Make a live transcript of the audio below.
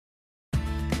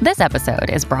This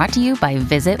episode is brought to you by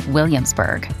Visit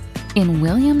Williamsburg. In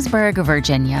Williamsburg,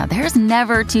 Virginia, there's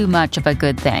never too much of a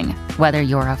good thing. Whether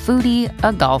you're a foodie,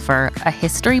 a golfer, a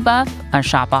history buff, a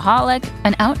shopaholic,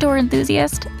 an outdoor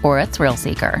enthusiast, or a thrill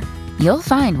seeker, you'll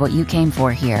find what you came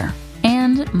for here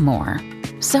and more.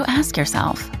 So ask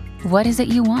yourself, what is it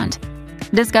you want?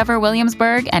 Discover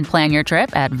Williamsburg and plan your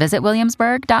trip at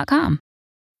visitwilliamsburg.com.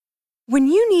 When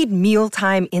you need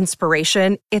mealtime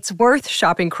inspiration, it's worth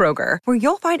shopping Kroger, where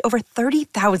you'll find over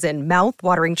 30,000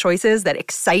 mouth-watering choices that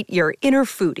excite your inner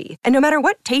foodie. And no matter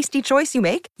what tasty choice you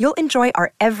make, you'll enjoy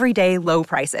our everyday low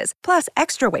prices, plus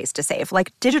extra ways to save,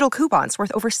 like digital coupons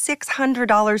worth over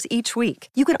 $600 each week.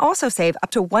 You can also save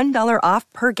up to $1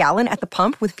 off per gallon at the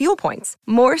pump with fuel points.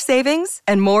 More savings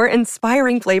and more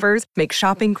inspiring flavors make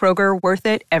shopping Kroger worth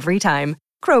it every time.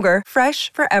 Kroger,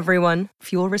 fresh for everyone.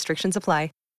 Fuel restrictions apply.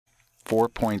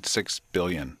 4.6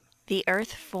 billion. The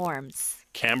Earth forms.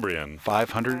 Cambrian.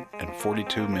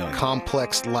 542 million.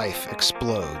 Complex life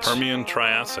explodes. Permian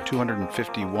Triassic.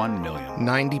 251 million.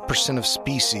 90% of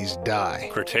species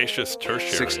die. Cretaceous Tertiary.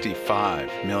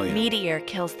 65 million. Meteor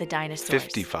kills the dinosaurs.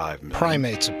 55 million.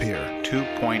 Primates appear.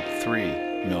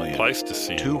 2.3 million.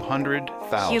 Pleistocene.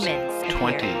 200,000. Humans.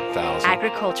 20,000.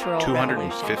 Agricultural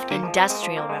 250. revolution.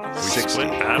 Industrial revolution. 60.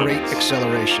 Great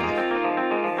acceleration.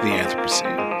 The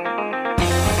Anthropocene.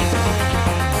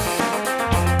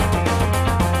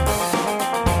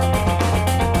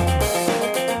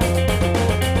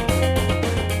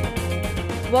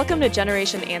 Welcome to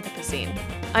Generation Anthropocene.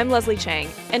 I'm Leslie Chang,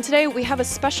 and today we have a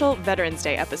special Veterans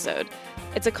Day episode.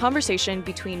 It's a conversation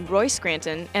between Roy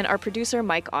Scranton and our producer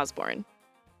Mike Osborne.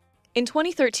 In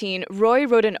 2013, Roy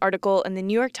wrote an article in the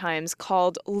New York Times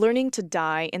called Learning to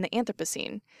Die in the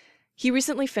Anthropocene. He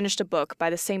recently finished a book by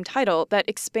the same title that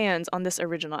expands on this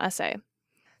original essay.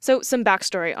 So, some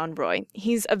backstory on Roy.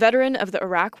 He's a veteran of the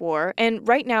Iraq War, and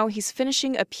right now he's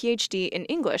finishing a PhD in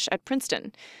English at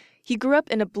Princeton. He grew up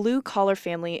in a blue-collar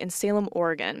family in Salem,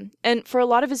 Oregon, and for a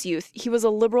lot of his youth, he was a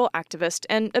liberal activist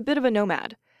and a bit of a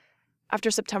nomad.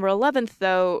 After September 11th,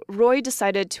 though, Roy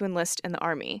decided to enlist in the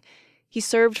Army. He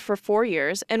served for 4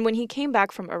 years, and when he came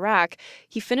back from Iraq,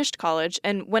 he finished college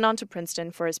and went on to Princeton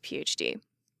for his PhD.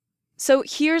 So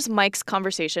here's Mike's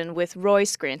conversation with Roy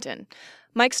Scranton.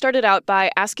 Mike started out by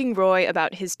asking Roy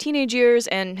about his teenage years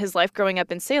and his life growing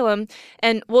up in Salem,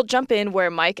 and we'll jump in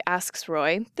where Mike asks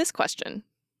Roy this question.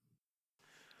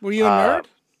 Were you a nerd?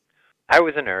 I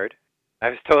was a nerd. I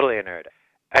was totally a nerd.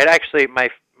 I'd actually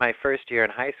my first year in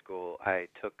high school, I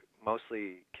took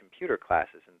mostly computer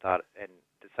classes and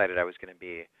decided I was going to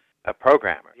be a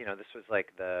programmer. You know, this was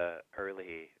like the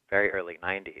very early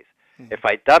 90s. Mm-hmm. If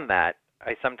I'd done that,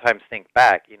 I sometimes think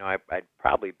back, you know, I'd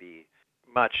probably be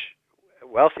much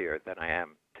wealthier than I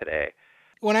am today.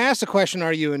 When I ask the question,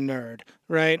 are you a nerd,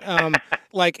 right?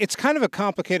 Like, it's kind of a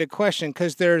complicated question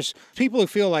because there's people who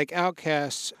feel like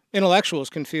outcasts,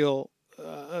 intellectuals can feel,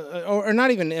 or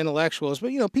not even intellectuals,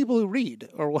 but, you know, people who read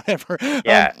or whatever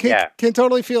can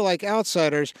totally feel like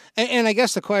outsiders. And I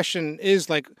guess the question is,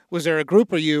 like, was there a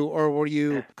group of you or were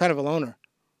you kind of a loner?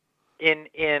 In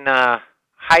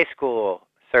high school,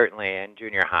 certainly, and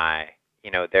junior high, you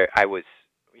know, I was,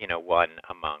 you know, one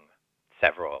among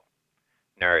several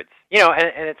nerds, you know,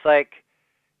 and it's like,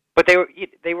 but they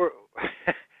were,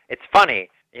 it's funny,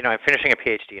 you know, I'm finishing a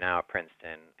PhD now at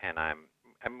Princeton, and I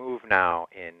move now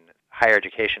in higher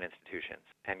education institutions,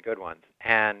 and good ones,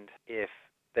 and if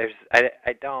there's,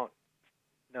 I don't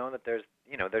know that there's,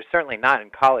 you know, there's certainly not in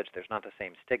college, there's not the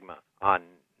same stigma on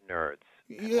nerds.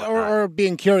 Or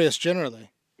being curious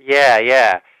generally.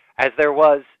 Yeah, as there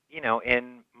was, you know,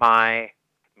 in my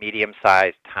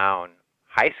medium-sized town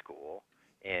high school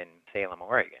in Salem,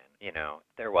 Oregon, you know,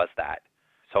 there was that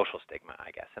social stigma,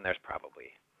 I guess, and there's probably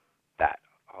that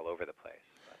all over the place.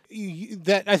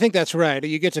 I think that's right.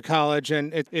 You get to college,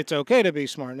 and it's okay to be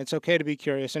smart, and it's okay to be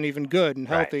curious, and even good and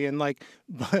healthy, right. And like,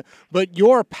 but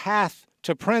your path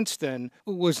to Princeton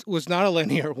was not a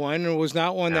linear one, and was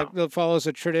not one that follows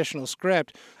a traditional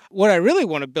script. What I really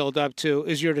want to build up to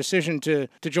is your decision to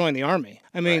join the Army.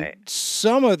 I mean,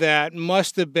 Some of that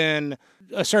must have been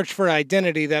a search for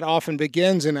identity that often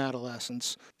begins in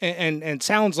adolescence, and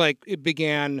sounds like it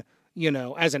began, you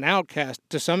know, as an outcast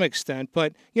to some extent.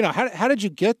 But, you know, how did you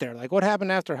get there? Like, what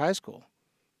happened after high school?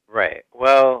 Right.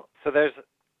 Well, so there's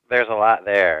a lot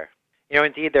there. You know,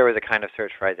 indeed, there was a kind of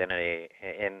search for identity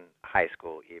in high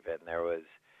school. Even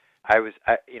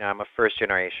I'm a first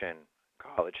generation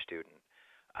college student.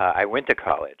 I went to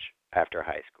college after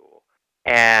high school,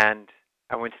 and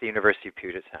I went to the University of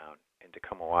Puget Sound in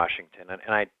Tacoma, Washington,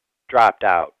 and I dropped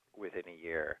out within a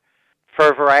year for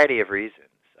a variety of reasons.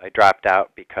 I dropped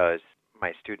out because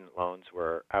my student loans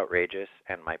were outrageous,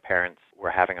 and my parents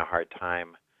were having a hard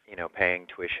time, paying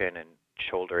tuition and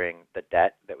shouldering the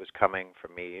debt that was coming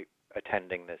from me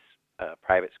attending this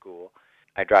private school.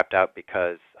 I dropped out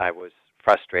because I was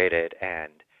frustrated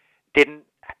and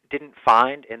didn't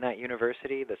find in that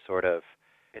university the sort of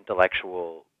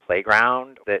intellectual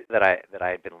playground that I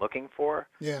had been looking for.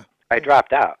 Yeah. I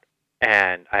dropped out,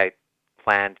 and I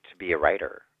planned to be a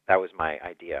writer. That was my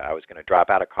idea. I was going to drop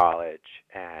out of college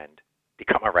and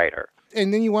become a writer.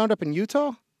 And then you wound up in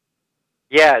Utah?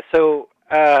 Yeah, so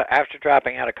after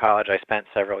dropping out of college, I spent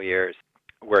several years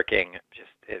working just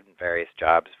in various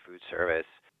jobs, food service.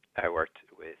 I worked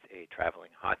with a traveling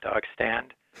hot dog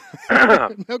stand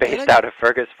based out of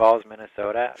Fergus Falls,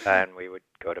 Minnesota, and we would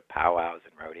go to powwows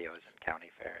and rodeos and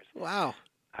county fairs. Wow.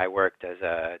 I worked as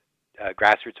a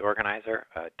grassroots organizer,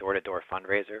 a door-to-door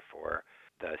fundraiser for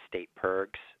the state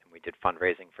PIRGs, and we did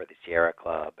fundraising for the Sierra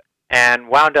Club, and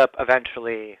wound up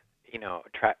eventually,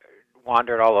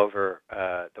 wandered all over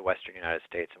the western United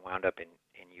States and wound up in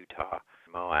Utah,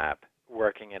 Moab,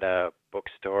 working at a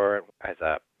bookstore as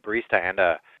a barista and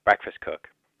a breakfast cook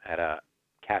at a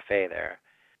cafe there.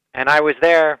 And I was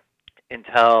there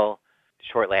until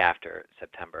shortly after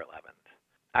September 11th.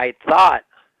 I thought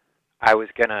I was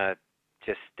going to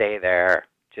just stay there,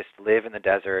 just live in the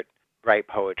desert, write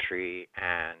poetry,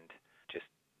 and just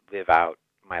live out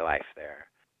my life there.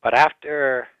 But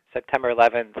after September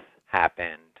 11th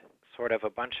happened, sort of a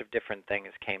bunch of different things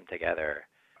came together.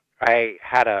 I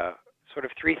had sort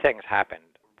of three things happened,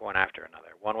 one after another.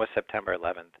 One was September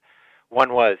 11th.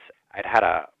 One was I'd had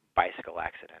a bicycle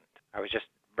accident. I was just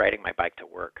riding my bike to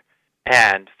work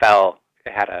and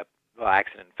had a little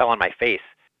accident, fell on my face,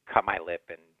 cut my lip,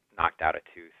 and knocked out a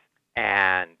tooth.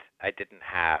 And I didn't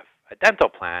have a dental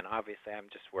plan. Obviously, I'm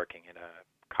just working in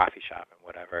a coffee shop and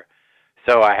whatever.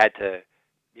 So I had to,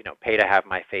 pay to have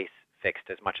my face fixed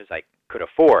as much as I could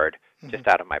afford, just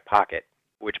out of my pocket,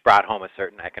 which brought home a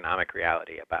certain economic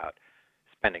reality about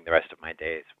spending the rest of my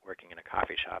days working in a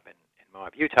coffee shop in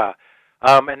Moab, Utah.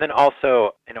 And then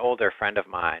also an older friend of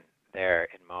mine there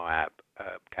in Moab,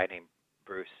 a guy named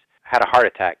Bruce, had a heart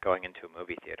attack going into a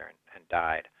movie theater and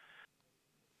died.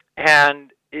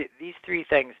 And these three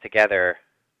things together,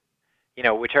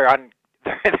 which are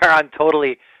they're on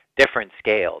totally different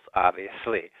scales,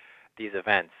 obviously, these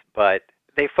events, but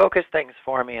they focused things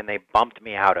for me and they bumped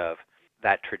me out of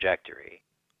that trajectory.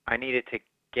 I needed to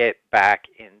get back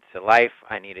into life.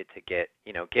 I needed to get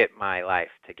my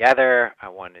life together. I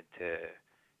wanted to,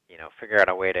 figure out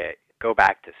a way to go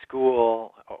back to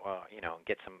school,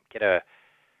 get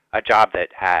a job that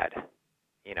had,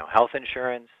 health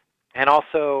insurance. And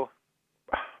also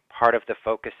part of the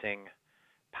focusing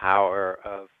power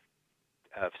of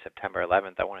September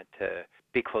 11th, I wanted to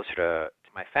be closer to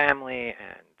my family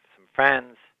and some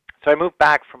friends. So I moved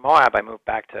back from Moab. I moved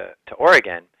back to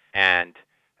Oregon, and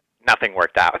nothing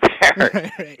worked out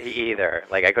there either.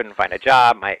 Like, I couldn't find a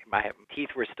job. My teeth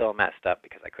were still messed up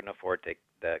because I couldn't afford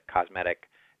the cosmetic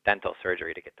dental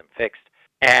surgery to get them fixed.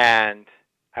 And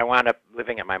I wound up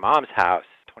living at my mom's house,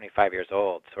 25 years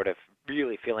old, sort of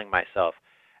really feeling myself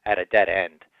at a dead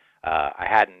end. I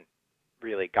hadn't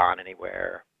really gone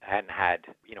anywhere. I hadn't had,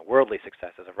 worldly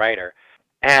success as a writer.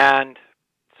 And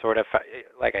sort of,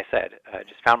 like I said,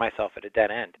 just found myself at a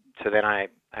dead end. So then I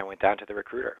went down to the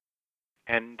Recruiter.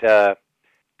 And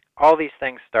all these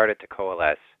things started to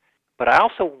coalesce. But I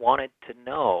also wanted to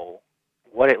know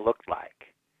what it looked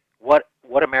like, what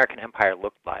American Empire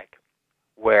looked like,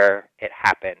 where it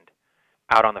happened,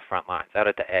 out on the front lines, out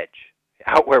at the edge,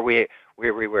 out where we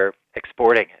were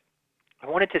exporting it. I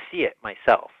wanted to see it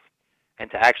myself and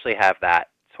to actually have that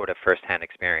sort of firsthand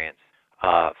experience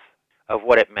of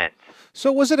what it meant.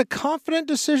 So was it a confident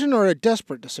decision or a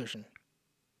desperate decision?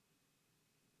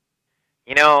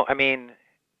 I mean,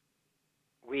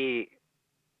 we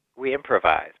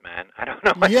improvise, man. I don't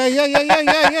know.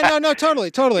 Yeah. No,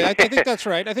 totally. I think that's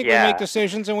right. I think we make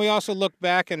decisions, and we also look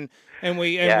back and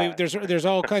there's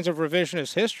all kinds of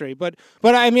revisionist history. But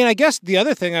I mean, I guess the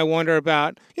other thing I wonder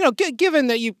about, given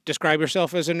that you describe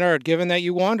yourself as a nerd, given that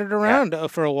you wandered around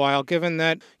for a while, given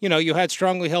that you had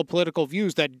strongly held political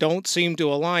views that don't seem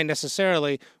to align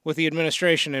necessarily with the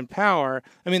administration in power.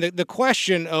 I mean, the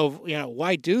question of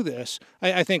why do this,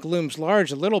 I think looms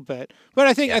large a little bit. But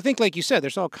I think like you said,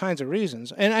 there's all kinds of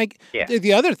reasons. And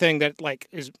the other thing that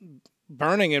is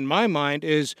burning in my mind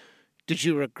is, did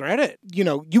you regret it?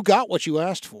 You got what you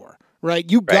asked for, right?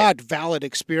 You got valid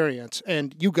experience,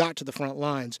 and you got to the front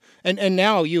lines. And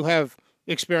now you have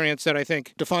experience that I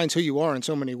think defines who you are in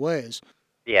so many ways.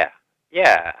 Yeah.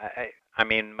 I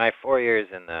mean, my 4 years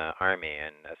in the Army,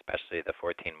 and especially the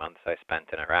 14 months I spent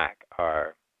in Iraq,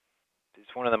 are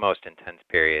it's one of the most intense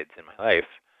periods in my life,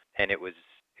 and it was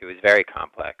very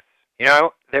complex. You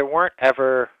know, there weren't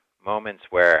ever moments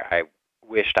where I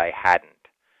wished I hadn't.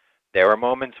 There were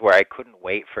moments where I couldn't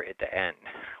wait for it to end,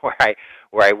 where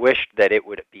I wished that it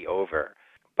would be over.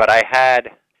 But I had,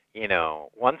 you know,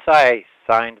 once I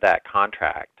signed that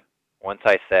contract, once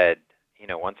I said, you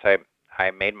know, once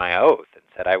I made my oath and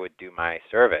said I would do my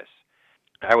service,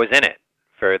 I was in it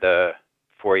for the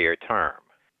 4-year term.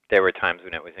 There were times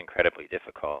when it was incredibly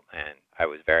difficult, and I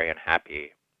was very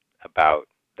unhappy about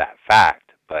that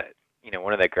fact. But, you know,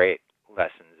 one of the great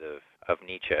lessons of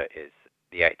Nietzsche is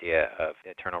the idea of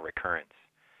eternal recurrence.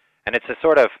 And it's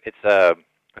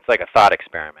like a thought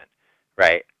experiment,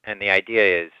 right? And the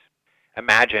idea is,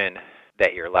 imagine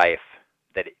that your life,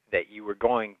 that you were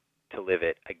going to live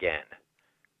it again,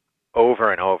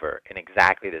 over and over in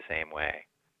exactly the same way.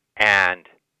 And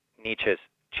Nietzsche's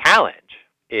challenge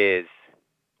is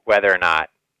whether or not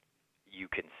you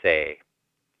can say,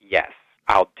 yes,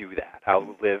 I'll do that.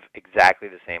 I'll live exactly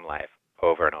the same life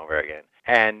over and over again.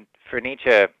 And for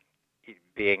Nietzsche,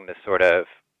 being the sort of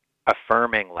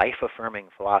life-affirming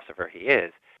philosopher he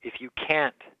is, if you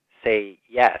can't say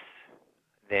yes,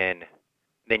 then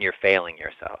you're failing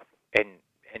yourself, and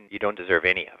you don't deserve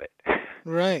any of it.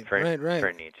 Right, for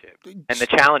right. Nietzsche. And the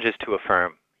challenge is to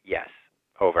affirm yes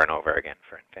over and over again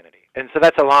for infinity. And so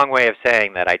that's a long way of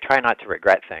saying that I try not to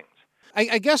regret things.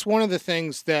 I guess one of the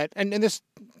things that, and this,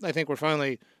 I think we're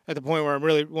finally at the point where I'm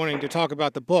really wanting to talk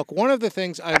about the book. One of the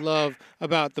things I love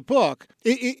about the book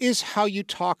is how you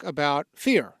talk about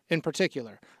fear in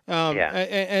particular.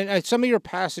 And some of your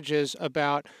passages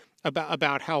about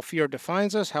how fear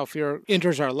defines us, how fear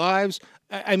enters our lives.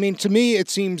 I mean, to me, it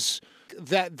seems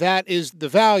that is the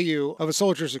value of a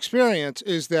soldier's experience,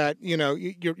 is that, you know,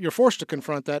 you're forced to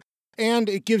confront that. And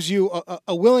it gives you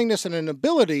a willingness and an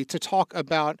ability to talk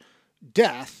about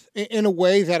death in a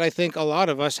way that I think a lot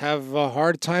of us have a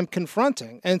hard time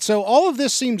confronting. And so all of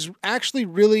this seems actually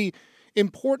really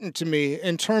important to me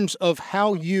in terms of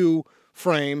how you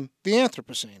frame the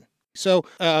Anthropocene. So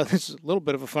this is a little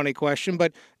bit of a funny question,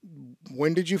 but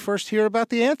when did you first hear about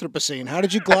the Anthropocene? How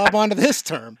did you glob onto this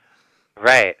term?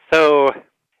 Right. So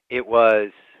it was,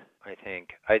 I think,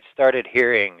 I started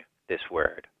hearing this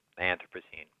word, the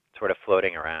Anthropocene, sort of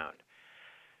floating around.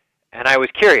 And I was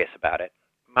curious about it.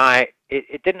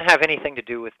 It didn't have anything to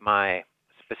do with my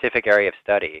specific area of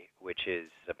study, which is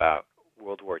about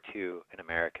World War II in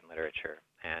American literature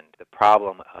and the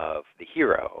problem of the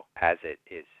hero as it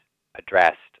is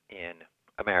addressed in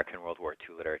American World War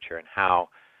II literature, and how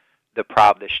the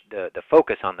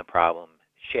focus on the problem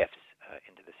shifts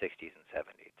into the 60s and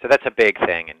 70s. So that's a big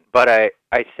thing. But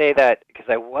I say that because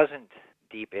I wasn't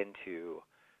deep into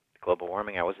global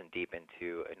warming. I wasn't deep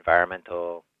into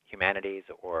environmental humanities,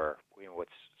 or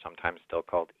what's sometimes still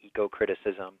called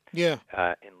eco-criticism in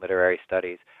literary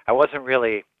studies. I wasn't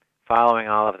really following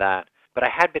all of that, but I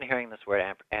had been hearing this word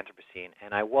Anthropocene,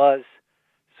 and I was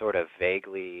sort of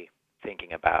vaguely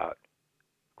thinking about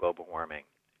global warming,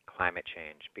 climate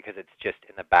change, because it's just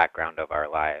in the background of our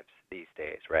lives these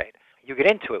days, right? You get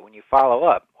into it when you follow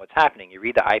up what's happening. You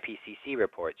read the IPCC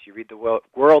reports, you read the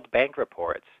World Bank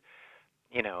reports.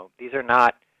 You know, these are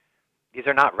not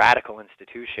radical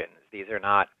institutions. These are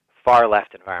not far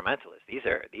left environmentalists. These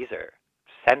are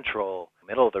central,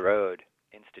 middle of the road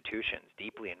institutions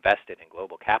deeply invested in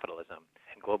global capitalism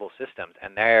and global systems,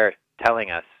 and they're telling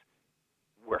us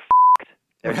we're f***ed.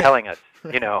 They're telling us,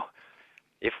 you know,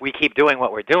 if we keep doing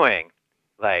what we're doing,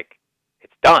 like,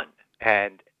 it's done.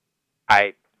 And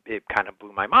it kind of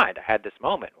blew my mind. I had this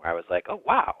moment where I was like, oh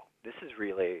wow, this is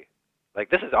really,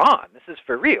 like, this is on. This is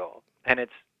for real. And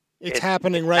it's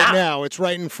happening right now. It's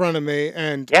right in front of me,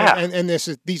 and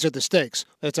these are the stakes.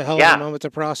 It's a hell of a moment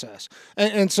to process.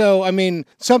 And so, I mean,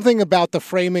 something about the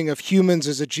framing of humans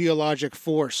as a geologic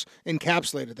force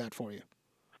encapsulated that for you.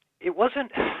 It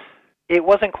wasn't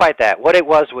quite that. What it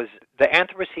was the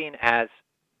Anthropocene as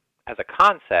a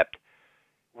concept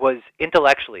was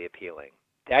intellectually appealing.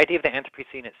 The idea of the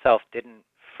Anthropocene itself didn't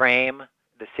frame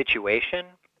the situation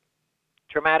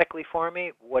dramatically for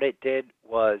me. What it did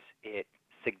was it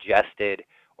suggested,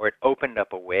 or it opened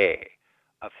up a way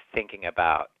of thinking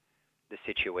about the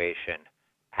situation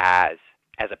as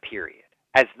a period,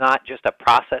 as not just a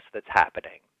process that's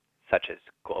happening, such as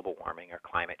global warming or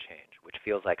climate change, which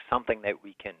feels like something that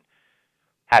we can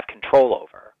have control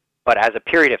over, but as a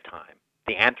period of time,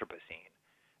 the Anthropocene,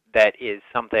 that is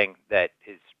something that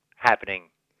is happening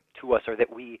to us,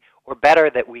 or better,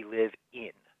 that we live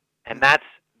in. And that's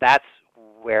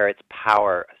where its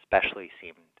power especially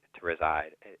seemed to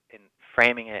reside. In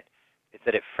framing it, is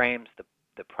that it frames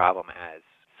the problem as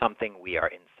something we are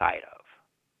inside of.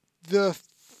 The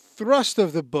thrust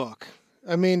of the book.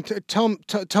 I mean,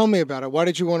 tell me about it. Why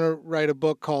did you want to write a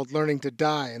book called "Learning to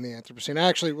Die in the Anthropocene"?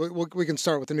 Actually, we can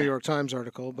start with the New York Times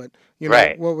article, but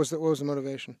Right. what was the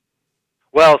motivation?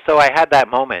 Well, so I had that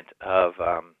moment of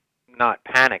not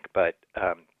panic, but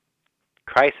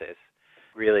crisis,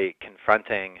 really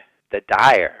confronting the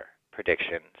dire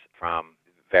predictions from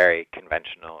very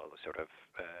conventional sort of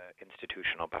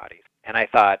institutional bodies. And I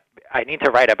thought, I need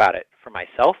to write about it for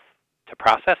myself, to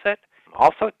process it.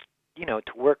 Also, to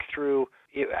work through,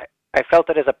 I felt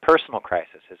it as a personal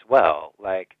crisis as well.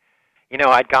 Like,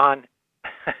 I'd gone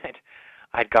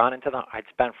into I'd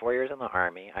spent 4 years in the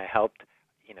Army. I helped,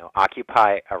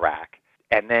 occupy Iraq,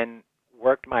 and then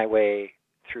worked my way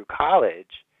through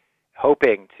college,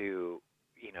 hoping to,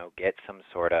 get some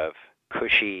sort of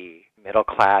cushy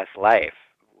middle-class life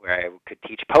where I could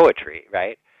teach poetry,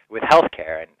 right, with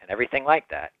healthcare and everything like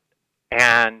that.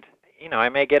 And, I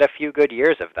may get a few good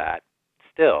years of that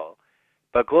still,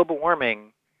 but global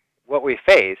warming, what we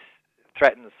face,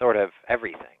 threatens sort of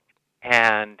everything.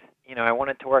 And, I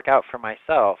wanted to work out for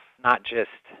myself, not just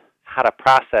how to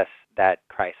process that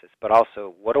crisis, but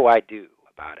also what do I do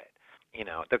about it?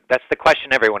 That's the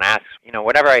question everyone asks.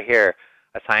 Whenever I hear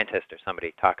a scientist or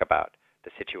somebody talk about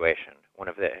the situation, one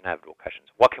of the inevitable questions,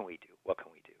 what can we do? What can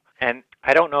we do? And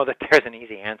I don't know that there's an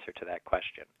easy answer to that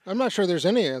question. I'm not sure there's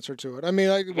any answer to it. I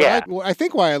mean, Yeah. I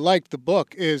think why I liked the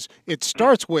book is it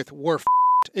starts with "we're f***ed."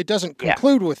 It doesn't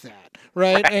conclude with that,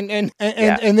 right? And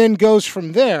then goes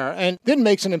from there, and then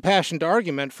makes an impassioned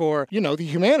argument for the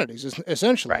humanities,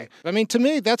 essentially. Right. I mean, to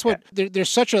me, that's what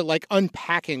there's such a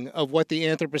unpacking of what the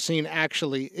Anthropocene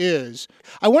actually is.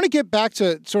 I want to get back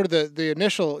to sort of the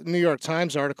initial New York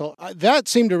Times article. That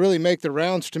seemed to really make the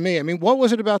rounds to me. I mean, what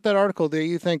was it about that article that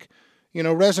you think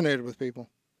resonated with people?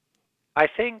 I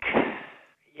think,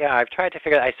 I've tried to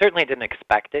figure out. I certainly didn't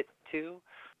expect it to,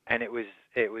 and it was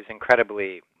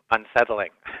incredibly unsettling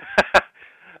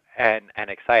and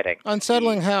exciting.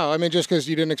 Unsettling how? I mean, just because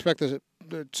you didn't expect the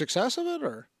success of it,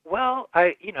 or? Well,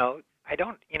 I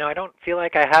don't feel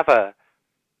like I have a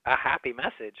happy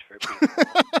message for people.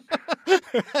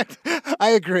 I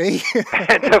agree.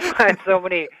 And to find so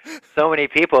many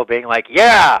people being like,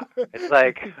 yeah, it's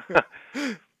like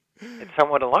it's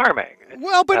somewhat alarming.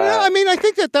 Well, but I mean, I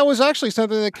think that was actually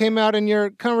something that came out in your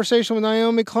conversation with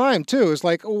Naomi Klein too. It's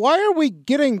like, why are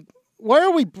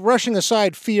we brushing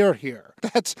aside fear here?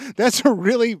 That's a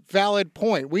really valid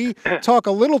point. We talk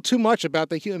a little too much about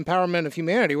the empowerment of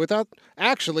humanity without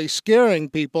actually scaring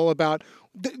people about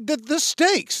the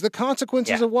stakes, the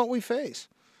consequences of what we face.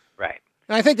 Right.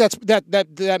 And I think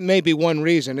that may be one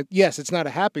reason. Yes, it's not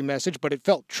a happy message, but it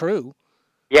felt true.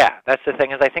 Yeah, that's the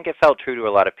thing, is I think it felt true to a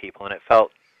lot of people, and it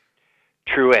felt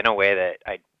true in a way that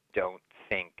I don't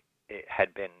think it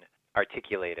had been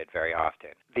articulated very often.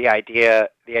 The idea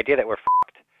that we're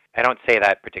f***ed, I don't say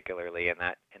that particularly in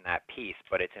that piece,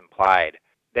 but it's implied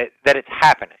that it's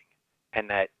happening, and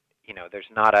that it's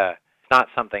not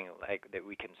something like that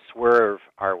we can swerve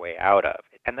our way out of,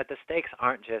 and that the stakes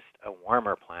aren't just a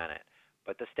warmer planet,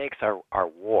 but the stakes are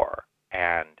war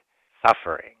and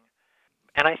suffering.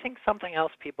 And I think something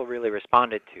else people really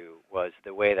responded to was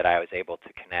the way that I was able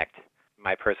to connect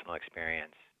my personal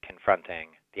experience confronting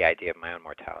the idea of my own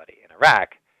mortality in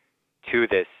Iraq to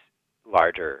this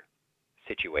larger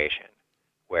situation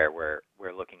where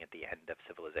we're looking at the end of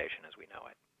civilization as we know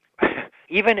it.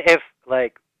 Even if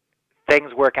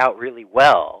things work out really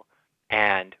well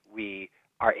and we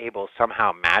are able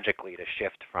somehow magically to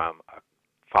shift from a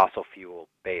fossil fuel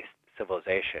based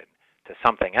civilization to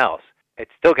something else,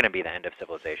 it's still going to be the end of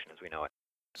civilization as we know it.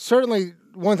 Certainly,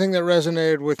 one thing that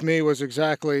resonated with me was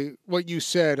exactly what you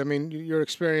said. I mean, your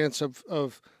experience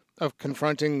of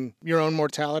confronting your own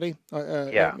mortality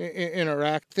in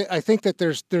Iraq. I think that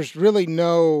there's really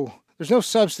no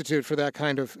substitute for that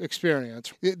kind of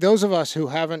experience. Those of us who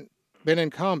haven't been in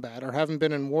combat or haven't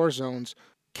been in war zones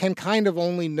can kind of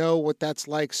only know what that's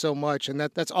like so much, and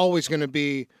that's always going to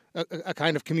be a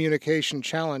kind of communication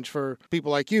challenge for people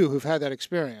like you who've had that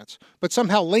experience. But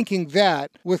somehow linking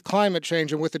that with climate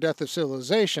change and with the death of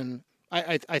civilization,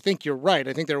 I think you're right.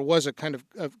 I think there was a kind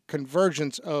of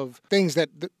convergence of things that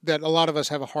a lot of us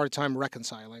have a hard time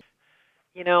reconciling.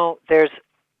 There's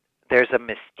a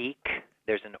mystique,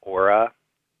 there's an aura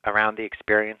around the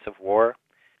experience of war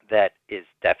that is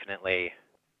definitely,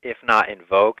 if not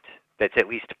invoked, that's at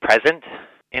least present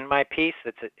in my piece.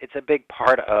 It's a big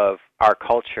part of our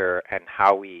culture and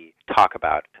how we talk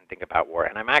about and think about war.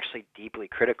 And I'm actually deeply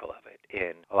critical of it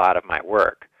in a lot of my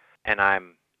work. And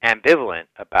I'm ambivalent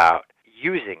about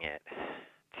using it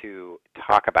to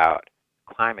talk about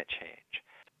climate change.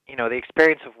 The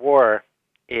experience of war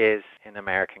is in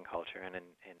American culture and in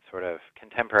sort of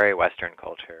contemporary Western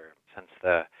culture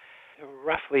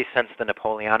roughly since the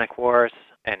Napoleonic Wars,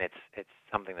 and it's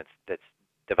something that's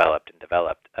developed,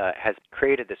 has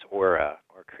created this aura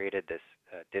or created this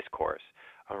discourse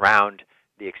around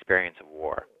the experience of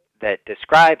war that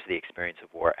describes the experience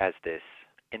of war as this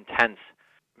intense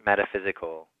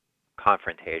metaphysical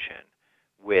confrontation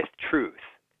with truth,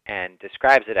 and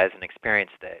describes it as an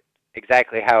experience that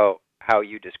exactly how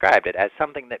you described it, as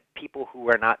something that people who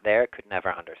were not there could never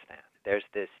understand. There's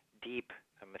this deep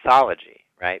mythology,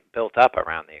 right, built up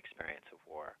around the experience of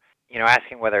war.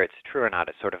 Asking whether it's true or not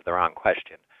is sort of the wrong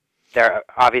question. There are,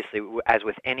 obviously, as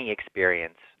with any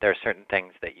experience, there are certain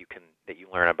things that you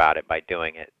learn about it by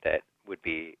doing it that would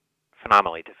be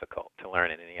phenomenally difficult to learn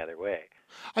in any other way.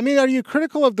 I mean, are you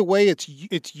critical of the way it's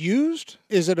used?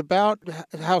 Is it about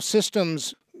how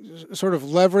systems sort of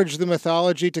leverage the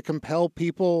mythology to compel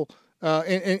people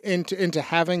into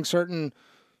having certain,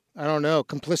 I don't know,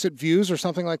 complicit views or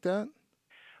something like that?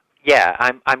 Yeah,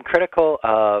 I'm critical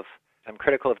of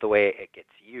the way it gets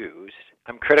used.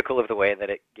 I'm critical of the way that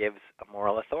it gives a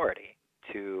moral authority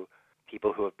to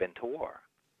people who have been to war.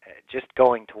 Just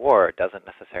going to war doesn't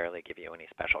necessarily give you any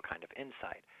special kind of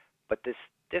insight, but this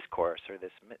discourse or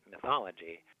this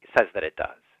mythology says that it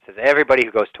does. It says everybody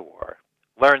who goes to war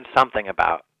learns something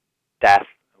about death,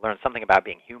 learns something about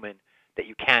being human that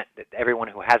everyone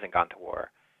who hasn't gone to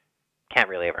war can't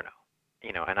really ever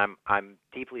know. And I'm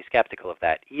deeply skeptical of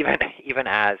that, even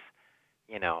as,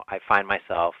 I find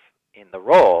myself in the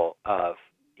role of,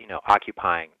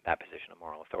 occupying that position of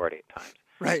moral authority at times.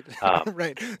 Right,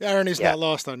 right. The irony's not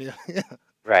lost on you. Yeah.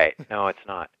 Right. No, it's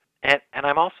not. And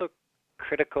I'm also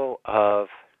critical of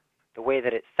the way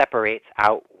that it separates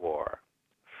out war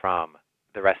from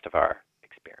the rest of our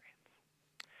experience.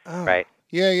 Oh. Right?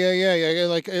 Yeah.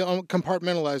 Like it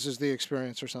compartmentalizes the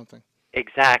experience or something.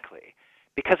 Exactly.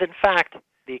 Because in fact,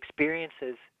 the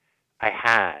experiences I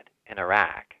had in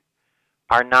Iraq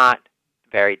are not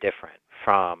very different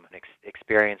from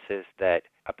experiences that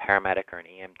a paramedic or an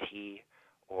EMT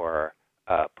or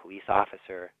a police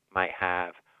officer might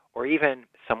have, or even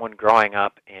someone growing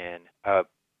up in a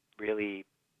really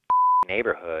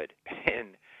neighborhood in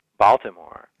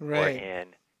Baltimore or in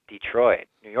Detroit,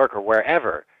 New York, or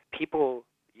wherever. People,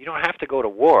 you don't have to go to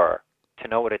war to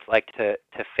know what it's like to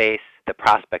face the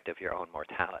prospect of your own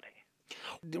mortality.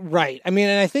 Right. I mean,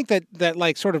 and I think that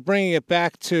like sort of bringing it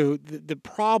back to the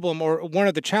problem or one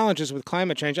of the challenges with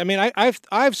climate change. I mean,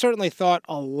 I've certainly thought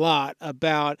a lot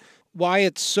about why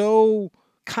it's so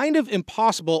kind of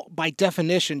impossible by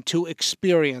definition to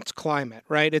experience climate,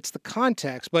 right? It's the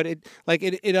context, but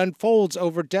it unfolds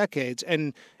over decades,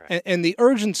 and the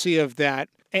urgency of that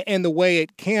and the way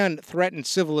it can threaten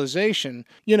civilization,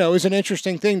 is an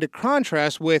interesting thing to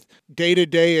contrast with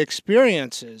day-to-day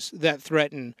experiences that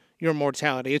threaten your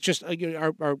mortality. It's just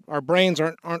our brains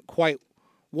aren't quite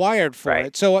wired for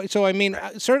it. So I mean,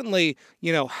 certainly,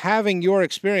 having your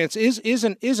experience is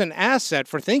an asset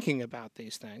for thinking about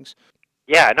these things.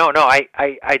 Yeah, no,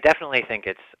 I definitely think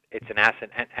it's an asset,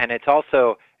 and it's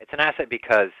an asset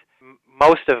because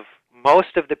most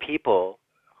of the people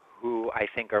who I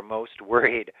think are most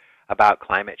worried about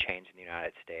climate change in the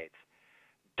United States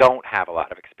don't have a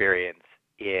lot of experience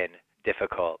in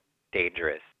difficult,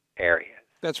 dangerous areas.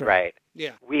 That's right. Right?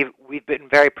 Yeah. We've been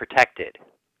very protected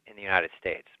in the United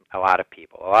States. A lot of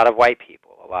people, a lot of white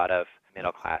people, a lot of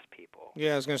middle class people.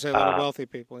 Yeah, I was going to say a lot of wealthy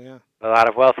people, yeah. A lot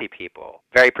of wealthy people,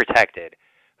 very protected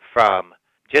from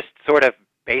just sort of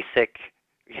basic,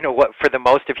 what for the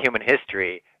most of human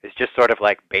history is just sort of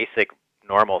like basic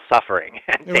normal suffering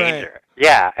and danger. Right.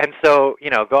 Yeah, and so,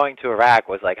 going to Iraq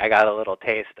was like I got a little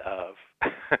taste of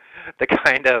the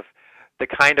kind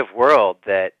of world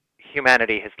that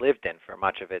humanity has lived in for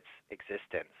much of its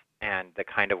existence, and the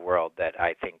kind of world that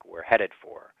I think we're headed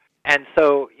for. And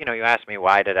so, you asked me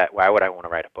why would I want to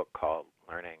write a book called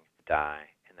Learning to Die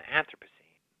in the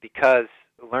Anthropocene? Because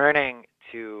learning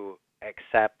to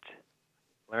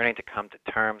come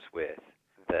to terms with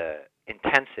the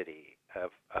intensity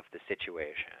of the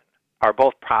situation are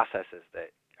both processes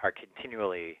that are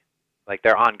continually, like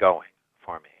they're ongoing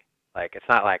for me. Like it's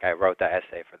not like I wrote that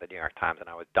essay for the New York Times and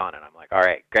I was done and I'm like, all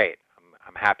right, great,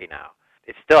 I'm happy now.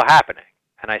 It's still happening.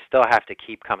 And I still have to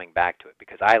keep coming back to it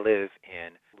because I live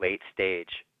in late-stage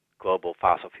global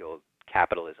fossil fuel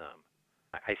capitalism.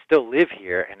 I still live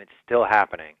here, and it's still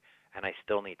happening, and I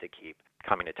still need to keep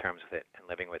coming to terms with it and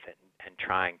living with it and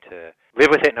trying to live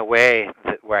with it in a way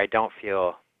where I don't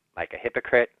feel like a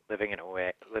hypocrite, living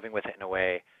with it in a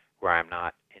way where I'm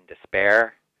not in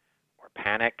despair or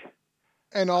panic.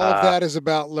 And all of that is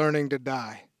about learning to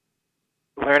die.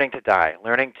 Learning to die,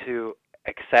 learning to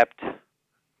accept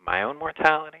my own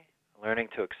mortality, learning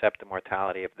to accept the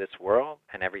mortality of this world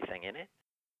and everything in it,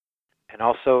 and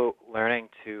also learning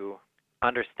to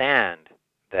understand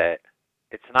that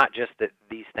it's not just that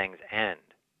these things end,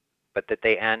 but that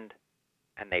they end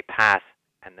and they pass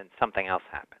and then something else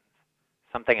happens.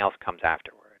 Something else comes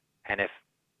afterward. And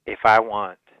if I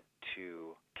want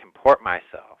to comport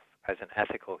myself as an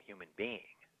ethical human being,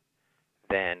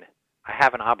 then I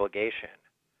have an obligation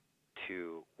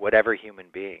to whatever human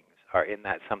beings are in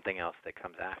that something else that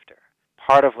comes after.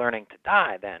 Part of learning to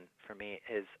die, then, for me,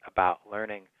 is about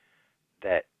learning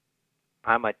that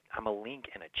I'm a link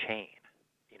in a chain.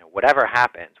 You know, whatever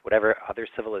happens, whatever other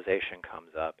civilization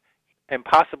comes up, and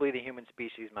possibly the human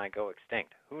species might go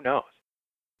extinct. Who knows?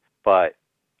 But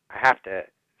I have to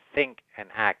think and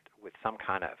act with some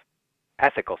kind of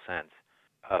ethical sense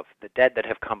of the dead that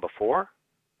have come before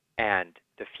and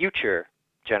the future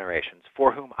generations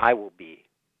for whom I will be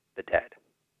the dead,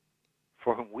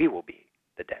 for whom we will be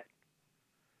the dead.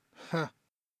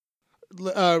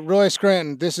 Roy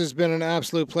Scranton, this has been an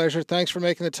absolute pleasure. Thanks for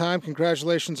making the time.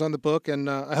 Congratulations on the book, and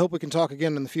I hope we can talk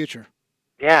again in the future.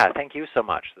 Yeah, thank you so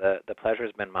much. The pleasure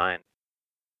has been mine.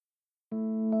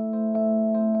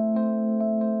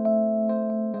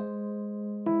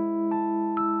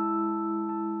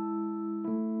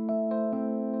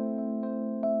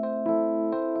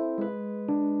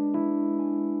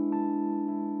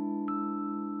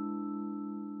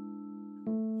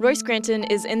 Roy Scranton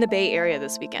is in the Bay Area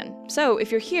this weekend. So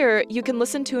if you're here, you can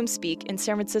listen to him speak in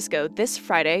San Francisco this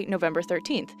Friday, November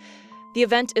 13th. The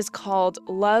event is called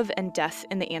Love and Death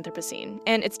in the Anthropocene,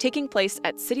 and it's taking place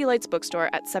at City Lights Bookstore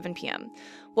at 7 p.m.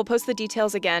 We'll post the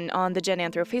details again on the Gen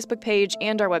Anthro Facebook page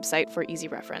and our website for easy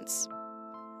reference.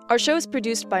 Our show is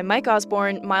produced by Mike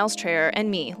Osborne, Miles Traer, and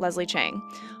me, Leslie Chang.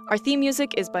 Our theme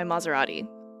music is by Maserati.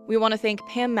 We want to thank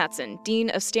Pam Matson, Dean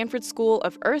of Stanford School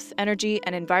of Earth, Energy,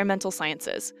 and Environmental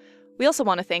Sciences. We also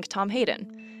want to thank Tom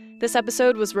Hayden. This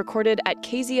episode was recorded at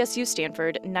KZSU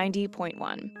Stanford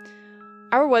 90.1.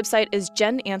 Our website is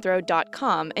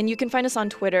genanthro.com, and you can find us on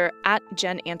Twitter at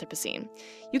GenAnthropocene.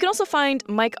 You can also find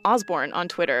Mike Osborne on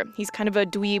Twitter. He's kind of a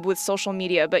dweeb with social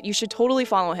media, but you should totally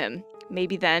follow him.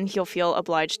 Maybe then he'll feel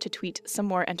obliged to tweet some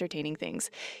more entertaining things.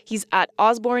 He's at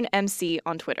OsborneMC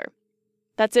on Twitter.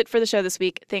 That's it for the show this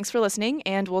week. Thanks for listening,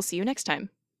 and we'll see you next time.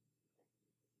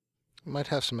 Might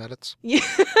have some edits. Yeah.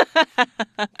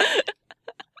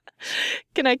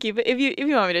 Can I keep it? If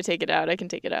you want me to take it out, I can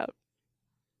take it out.